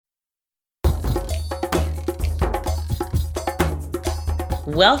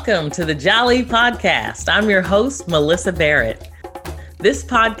Welcome to the Jolly Podcast. I'm your host, Melissa Barrett. This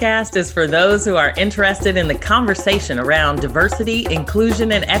podcast is for those who are interested in the conversation around diversity,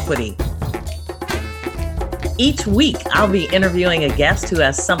 inclusion, and equity. Each week, I'll be interviewing a guest who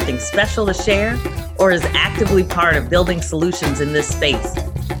has something special to share or is actively part of building solutions in this space.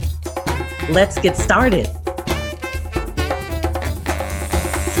 Let's get started.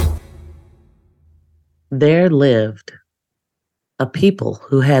 There lived a people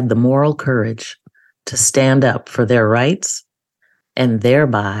who had the moral courage to stand up for their rights, and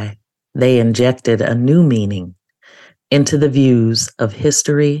thereby they injected a new meaning into the views of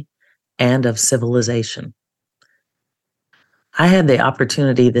history and of civilization. I had the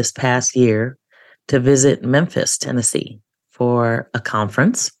opportunity this past year to visit Memphis, Tennessee for a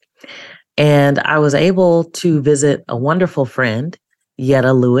conference, and I was able to visit a wonderful friend,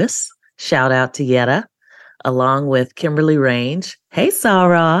 Yetta Lewis. Shout out to Yetta, along with Kimberly Range. Hey,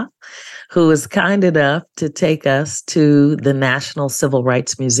 Sarah, who was kind enough to take us to the National Civil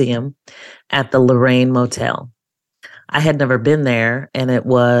Rights Museum at the Lorraine Motel. I had never been there, and it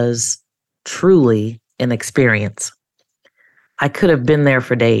was truly an experience. I could have been there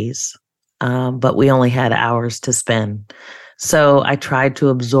for days, but we only had hours to spend. So I tried to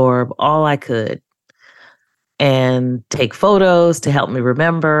absorb all I could and take photos to help me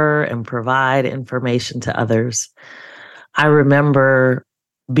remember and provide information to others. I remember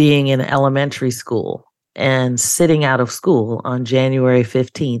being in elementary school and sitting out of school on January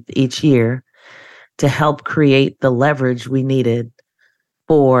 15th each year to help create the leverage we needed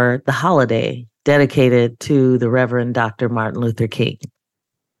for the holiday dedicated to the Reverend Dr. Martin Luther King,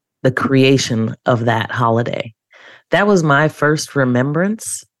 the creation of that holiday. That was my first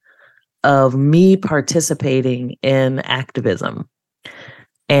remembrance of me participating in activism.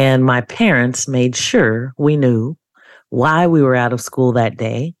 And my parents made sure we knew why we were out of school that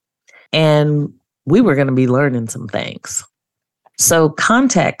day, and we were going to be learning some things. So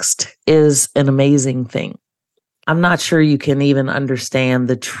context is an amazing thing. I'm not sure you can even understand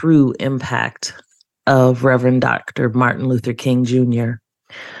the true impact of Reverend Dr. Martin Luther King Jr.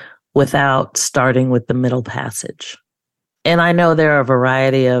 without starting with the Middle Passage. And I know there are a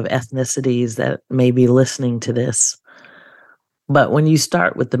variety of ethnicities that may be listening to this, but when you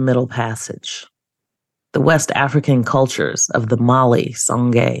start with the Middle Passage, the West African cultures of the Mali,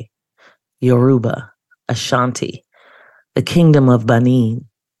 Songhay, Yoruba, Ashanti, the Kingdom of Benin,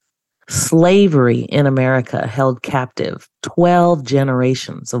 slavery in America held captive 12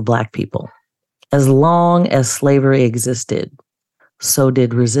 generations of Black people. As long as slavery existed, so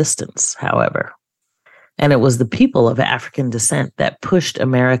did resistance, however. And it was the people of African descent that pushed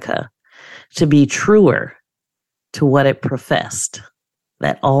America to be truer to what it professed,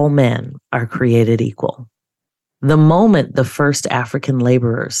 that all men are created equal. The moment the first African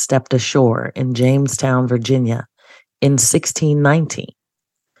laborers stepped ashore in Jamestown, Virginia in 1619,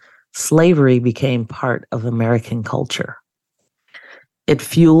 slavery became part of American culture. It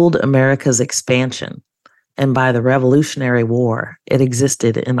fueled America's expansion, and by the Revolutionary War, it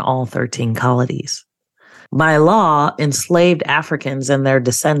existed in all 13 colonies. By law, enslaved Africans and their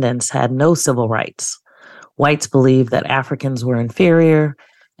descendants had no civil rights. Whites believed that Africans were inferior,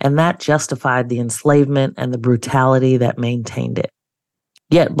 and that justified the enslavement and the brutality that maintained it.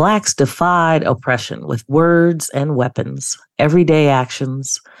 Yet Blacks defied oppression with words and weapons, everyday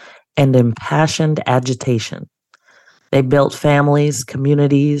actions, and impassioned agitation. They built families,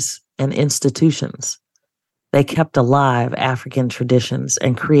 communities, and institutions. They kept alive African traditions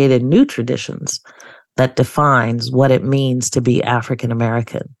and created new traditions that defines what it means to be African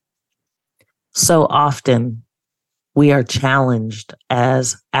American. So often, we are challenged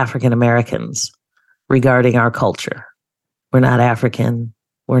as African Americans regarding our culture. We're not African,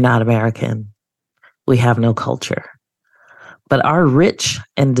 we're not American, we have no culture. But our rich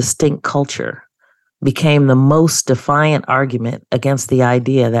and distinct culture became the most defiant argument against the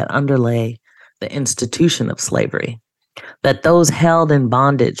idea that underlay the institution of slavery, that those held in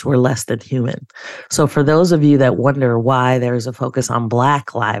bondage were less than human. So for those of you that wonder why there's a focus on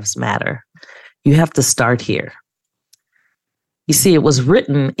Black Lives Matter, you have to start here. You see, it was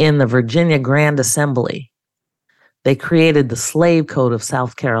written in the Virginia Grand Assembly. They created the Slave Code of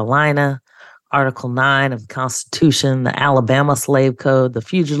South Carolina, Article 9 of the Constitution, the Alabama Slave Code, the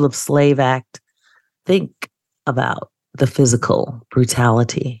Fugitive Slave Act. Think about the physical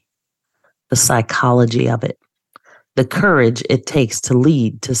brutality, the psychology of it, the courage it takes to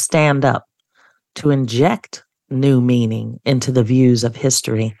lead, to stand up, to inject new meaning into the views of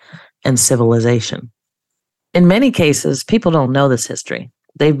history and civilization. In many cases, people don't know this history.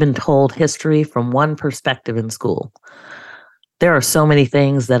 They've been told history from one perspective in school. There are so many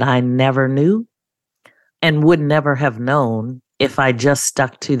things that I never knew and would never have known if I just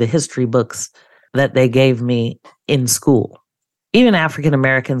stuck to the history books that they gave me in school. Even African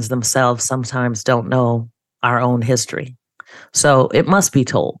Americans themselves sometimes don't know our own history. So it must be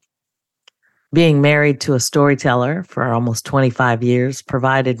told. Being married to a storyteller for almost 25 years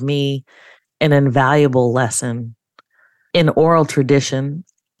provided me an invaluable lesson in oral tradition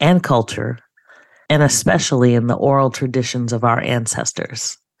and culture, and especially in the oral traditions of our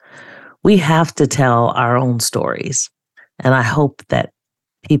ancestors. We have to tell our own stories, and I hope that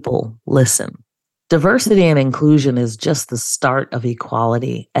people listen. Diversity and inclusion is just the start of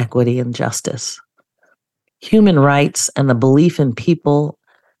equality, equity, and justice. Human rights and the belief in people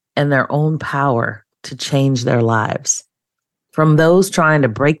and their own power to change their lives. From those trying to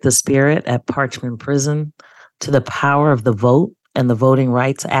break the spirit at Parchman Prison to the power of the vote and the Voting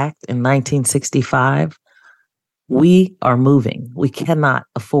Rights Act in 1965, we are moving. We cannot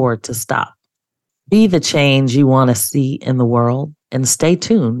afford to stop. Be the change you want to see in the world, and stay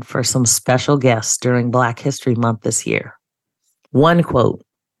tuned for some special guests during Black History Month this year. One quote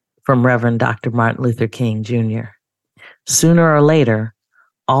from Reverend Dr. Martin Luther King Jr. Sooner or later,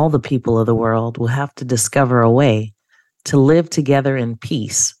 all the people of the world will have to discover a way to live together in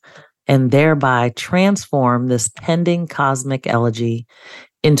peace and thereby transform this pending cosmic elegy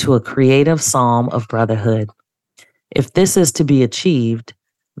into a creative psalm of brotherhood. If this is to be achieved,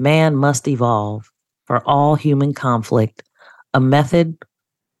 man must evolve for all human conflict, a method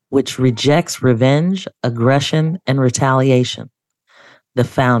which rejects revenge, aggression, and retaliation. The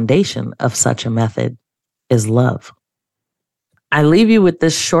foundation of such a method is love. I leave you with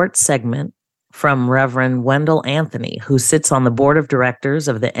this short segment from Reverend Wendell Anthony, who sits on the board of directors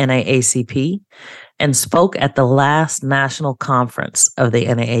of the NAACP and spoke at the last national conference of the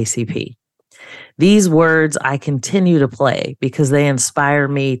NAACP. These words I continue to play because they inspire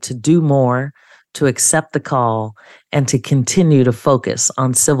me to do more, to accept the call, and to continue to focus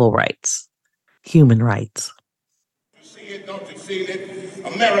on civil rights, human rights. You see it, don't you feel it?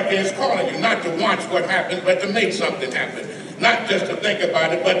 America is calling you not to watch what happens, but to make something happen. Not just to think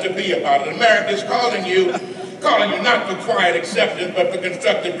about it, but to be about it. America is calling you not for quiet acceptance, but for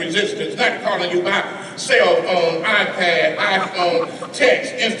constructive resistance. Not calling you by cell phone, iPad, iPhone,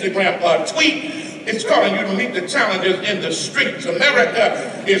 text, Instagram, or tweet. It's calling you to meet the challenges in the streets.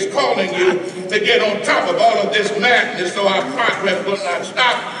 America is calling you to get on top of all of this madness so our progress will not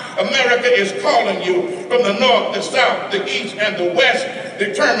stop. America is calling you from the north, the south, the east, and the west,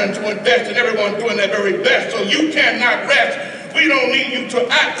 determined to invest in everyone doing their very best, so you cannot rest. We don't need you to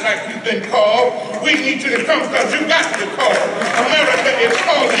act like you've been called. We need you to come because you got the call. America is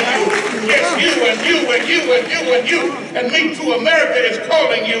calling you. Yes, you and you and you and you and you. And me too. America is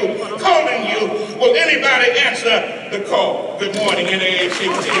calling you, calling you. Will anybody answer the call? Good morning,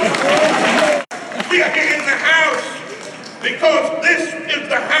 NAACP. We are here in the house because this is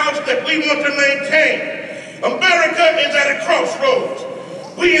the house that we want to maintain. America is at a crossroads.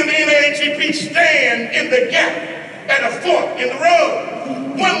 We in the NAACP stand in the gap at a fork in the road.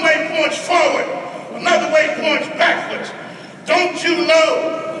 One way points forward, another way points backwards. Don't you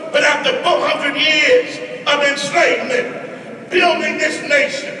know that after 400 years of enslavement, building this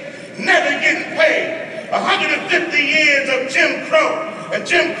nation, never getting paid, 150 years of Jim Crow and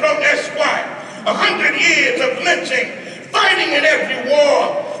Jim Crow Esquire, 100 years of lynching, fighting in every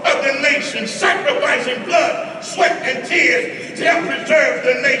war of the nation, sacrificing blood, sweat, and tears to help preserve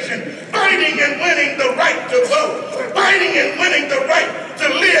the nation, fighting and winning the right to vote, fighting and winning the right to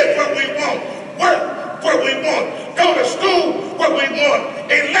live where we want, work where we want, go to school where we want,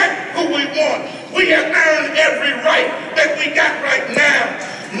 elect who we want. We have earned every right that we got right now.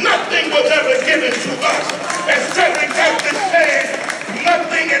 Nothing was ever given to us. As Frederick Douglass said,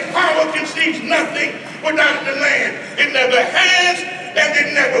 nothing in power conceives nothing without the land. It never has and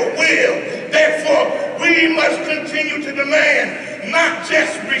it never will. Therefore, we must continue to demand not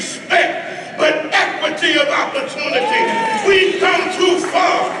just respect, but equity of opportunity. We've come too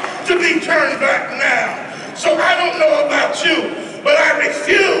far to be turned back now. So I don't know about you, but I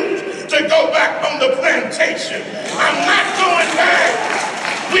refuse to go back on the plantation. I'm not going back.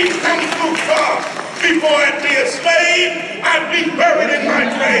 We've come too far. Before I'd be a slave, I'd be buried in my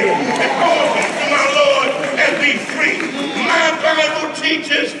grave and go home to my Lord and be free. My Bible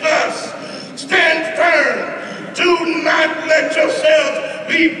teaches us, stand firm. Do not let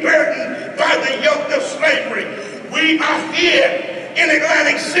yourselves be burdened by the yoke of slavery. We are here in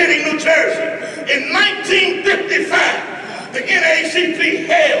Atlantic City, New Jersey. In 1955, the NAACP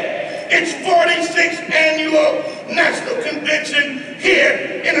held its 46th annual national convention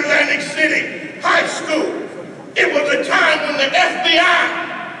here in Atlantic City High School. It was a time when the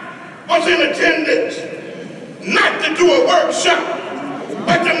FBI was in attendance, not to do a workshop,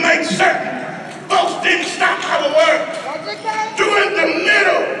 but to make certain folks didn't stop our work. During the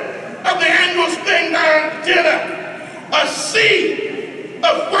middle of the annual Springtime dinner, a sea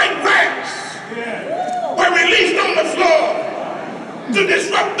of white rats were released on the floor to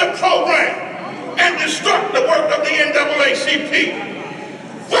disrupt the program and disrupt the work of the NAACP.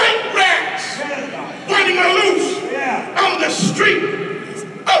 White rats running loose on the street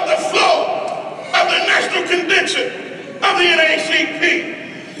of the floor of the National Convention of the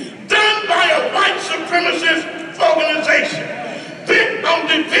NAACP, done by a white supremacist organization bent on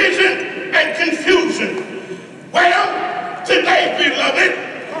division and confusion. Well, today, beloved,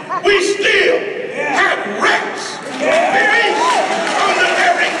 we still have rats based on the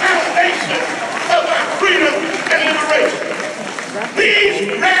very foundation of our freedom and liberation.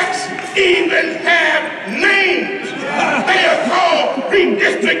 These rats even have names. They are called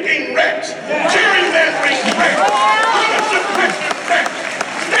redistricting rats, gerrymandering rats, voter suppression rats,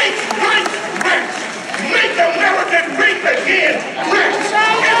 states' rights rats, make America great again rats,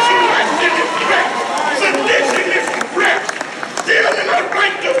 insurrectionist rats, seditionist rats, stealing our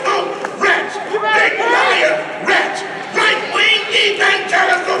right to vote rats, big liar rats, right-wing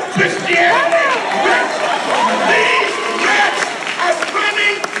evangelical Christianity rats. These rats are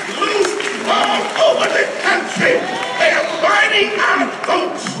running loose all over the country. They are biting our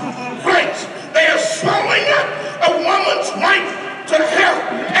votes' rights. They are swallowing up a woman's right to health,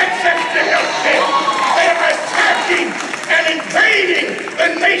 access to health care. They are attacking and invading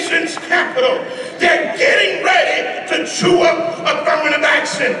the nation's capital. They're getting ready to chew up affirmative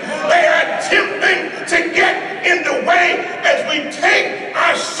action. They are attempting to get in the way as we take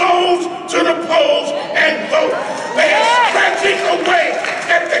our souls to the polls and vote. They are scratching away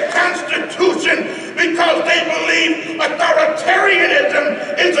at the Constitution because they believe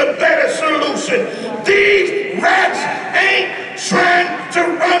authoritarianism is a better solution. These rats ain't trying to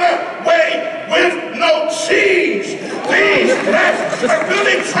run away with no cheese. These rats are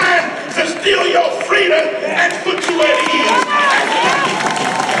really trying to steal your freedom and put you at ease.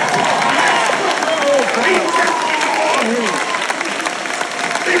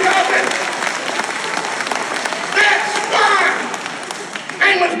 Beloved, that's why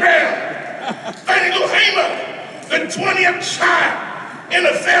Amos Brown, Fannie Lou Hamer, the 20th child in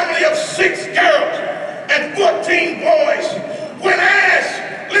a family of 6 girls and 14 boys, when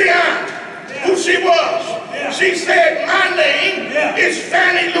asked Leon who she was, she said, my name is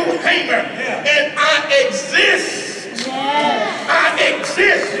Fannie Lou Hamer, and I exist. I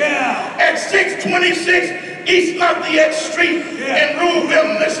exist at 626 East Lafayette Street in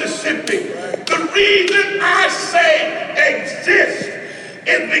Ruleville, Mississippi. The reason I say exist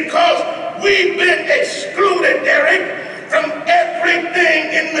is because we've been excluded, Derek, from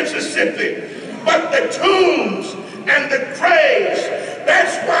everything in Mississippi but the tombs and the graves.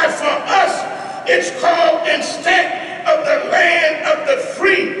 That's why for us it's called, instead of the land of the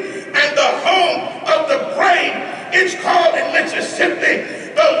free and the home of the brave, it's called in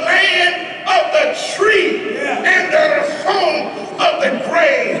Mississippi the land of the tree and the home of the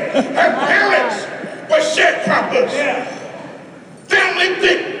grave. Her parents were sharecroppers. Family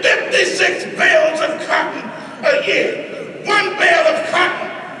picked 56 bales of cotton a year. 1 bale of cotton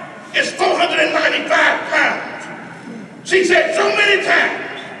is 495 pounds. She said so many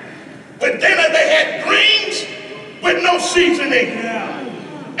times with dinner they had greens with no seasoning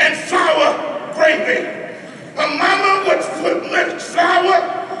and flour gravy. Her mama would mix flour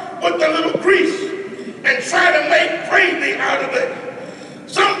with a little grease and try to make gravy out of it.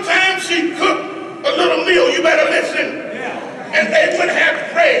 Sometimes she cooked a little meal, you better listen, and they would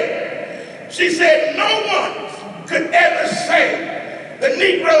have bread. She said no one could ever say the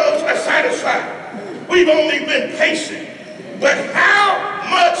Negroes are satisfied. We've only been patient. But how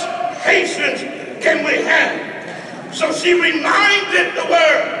much patience can we have? So she reminded the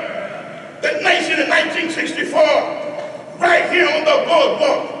world, the nation in 1964, right here on the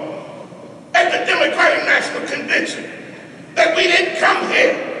boardwalk, at the Democratic National Convention, that we didn't come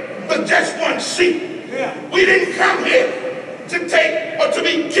here for just one seat. We didn't come here to take or to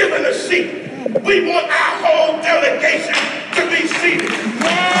be given a seat. We want our whole delegation to be seated.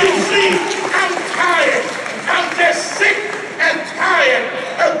 You see, I'm tired. I'm just sick and tired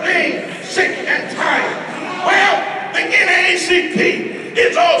of being sick and tired. Well, the NAACP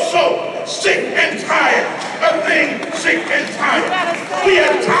is also sick and tired of being sick and tired. We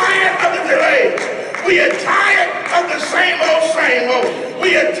are tired of the delays. We are tired of the same old.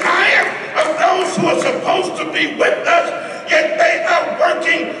 We are tired of those who are supposed to be with us, yet they are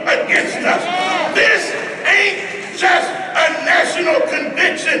working against us. This ain't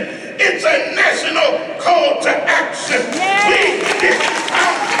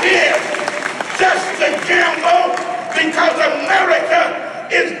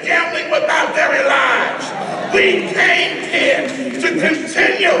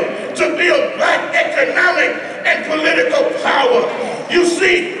continue to build black economic and political power. You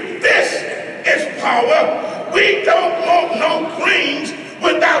see, this is power. We don't want no greens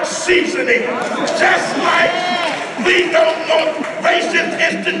without seasoning. Just like we don't want racist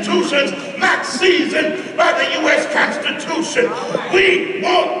institutions not seasoned by the U.S. Constitution. We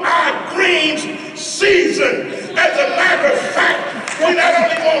want our greens seasoned. As a matter of fact, we not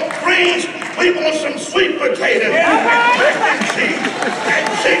only want greens, we want some sweet potatoes and mac and cheese and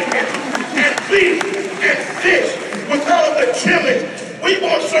chicken and beef and fish with all the chilies. We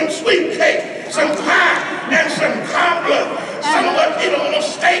want some sweet cake, some pie, and some cobbler. Some of us eat on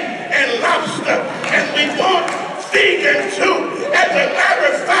steak and lobster, and we want vegan too. As a matter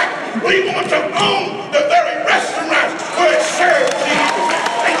of fact, we want to own the very restaurants where it serves these,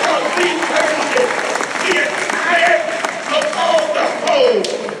 because these persons, we are tired of all the holes,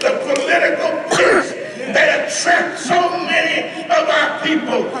 the political pits that attract so many of our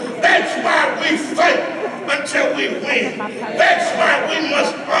people. That's why we fight until we win. That's why we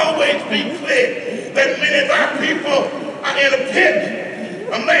must always be clear that many of our people are in a pit.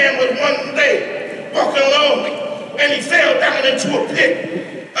 A man was one day walking along and he fell down into a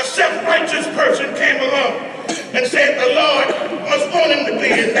pit. A self-righteous person came along and said the Lord must want him to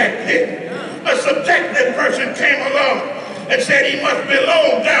be in that pit. A subjective person came along and said he must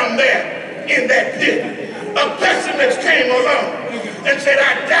belong down there in that pit. A pessimist came along and said,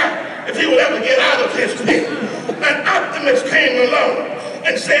 I doubt if he will ever get out of his pit. An optimist came along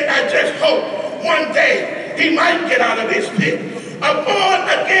and said, I just hope one day he might get out of his pit. A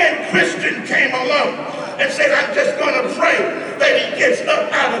born-again Christian came along and said, I'm just going to pray that he gets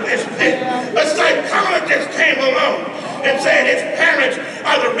up out of this pit. A psychologist came along and said his parents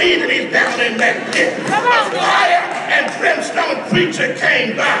are the reason he's down in that pit. A fire and brimstone preacher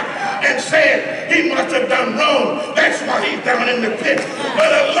came by and said he must have done wrong. That's why he's down in the pit.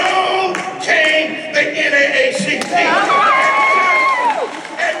 But along came the NAACP.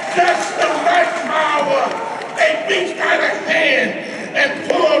 And just the right hour, they reached out a hand and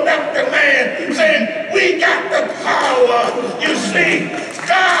pulled up the land saying, we got the power. You see,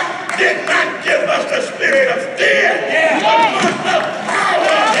 God did not give us the spirit of fear, but the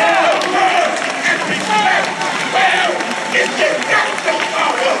power of love and respect. Well, if you got the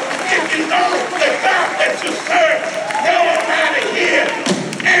power, if you know the God that you serve, go out of here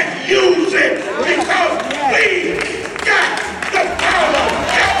and use it, because we got the power.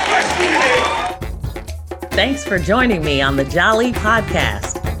 God bless you. Thanks for joining me on the Jolly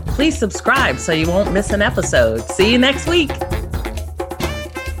Podcast. Please subscribe so you won't miss an episode. See you next week.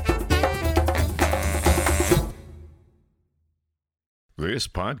 This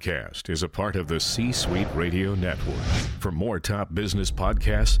podcast is a part of the C-Suite Radio Network. For more top business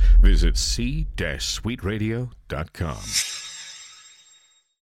podcasts, visit c-suiteradio.com.